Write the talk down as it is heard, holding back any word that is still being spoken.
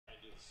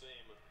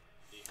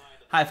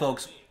Hi,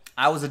 folks.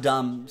 I was a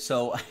dumb,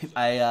 so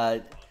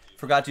I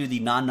forgot to do the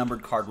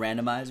non-numbered card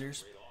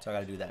randomizers, so I got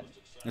to do that.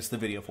 That's the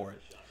video for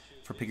it,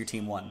 for Pick Your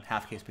Team 1,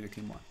 half case Pick Your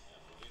Team 1.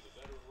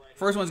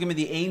 First one's going to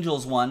be the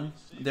Angels one.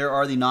 There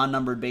are the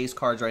non-numbered base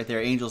cards right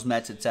there, Angels,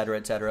 Mets, etc.,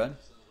 etc.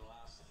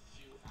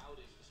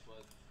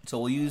 So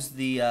we'll use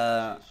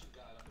the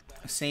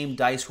same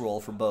dice roll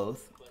for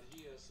both.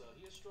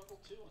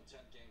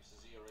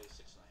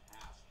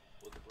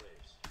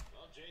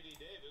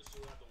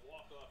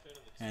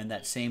 And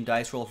that same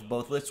dice roll for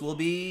both lists will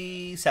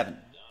be 7.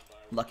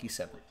 Lucky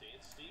 7.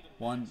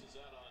 1,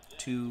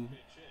 2,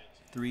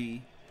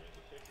 3,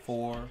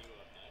 4,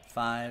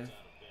 5,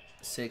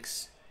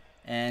 6,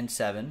 and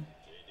 7.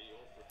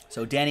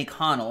 So Danny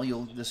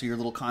Connell, this is your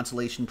little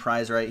consolation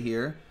prize right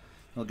here.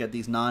 You'll get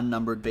these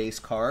non-numbered base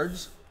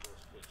cards.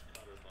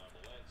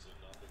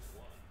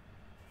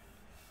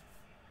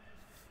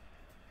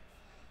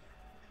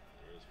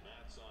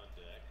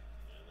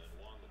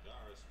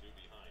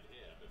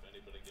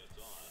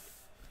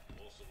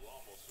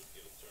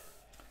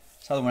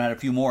 This other one had a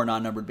few more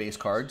non-numbered base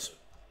cards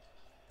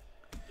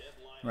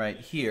right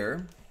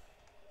here.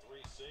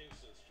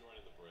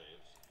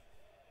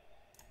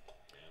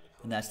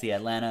 And that's the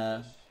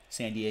Atlanta,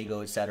 San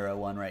Diego, etc.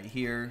 one right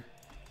here.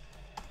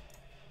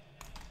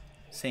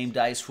 Same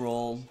dice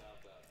roll.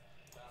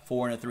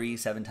 4 and a 3,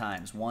 7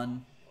 times.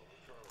 1,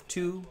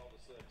 2,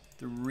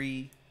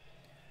 3,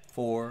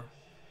 4,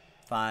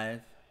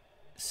 5,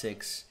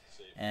 6,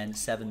 and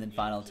 7th and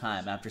final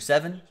time. After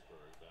 7,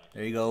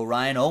 there you go,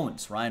 Ryan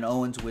Owens. Ryan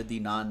Owens with the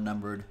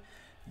non-numbered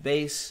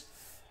base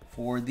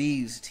for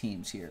these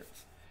teams here.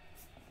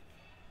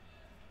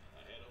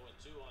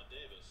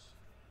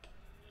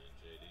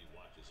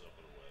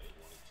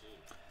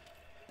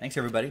 Thanks,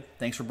 everybody.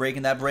 Thanks for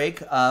breaking that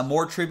break.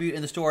 More tribute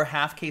in the store.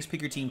 Half case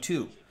Pick Your Team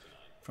 2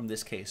 from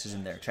this case is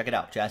in there. Check it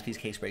out,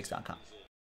 jaspyscasebreaks.com.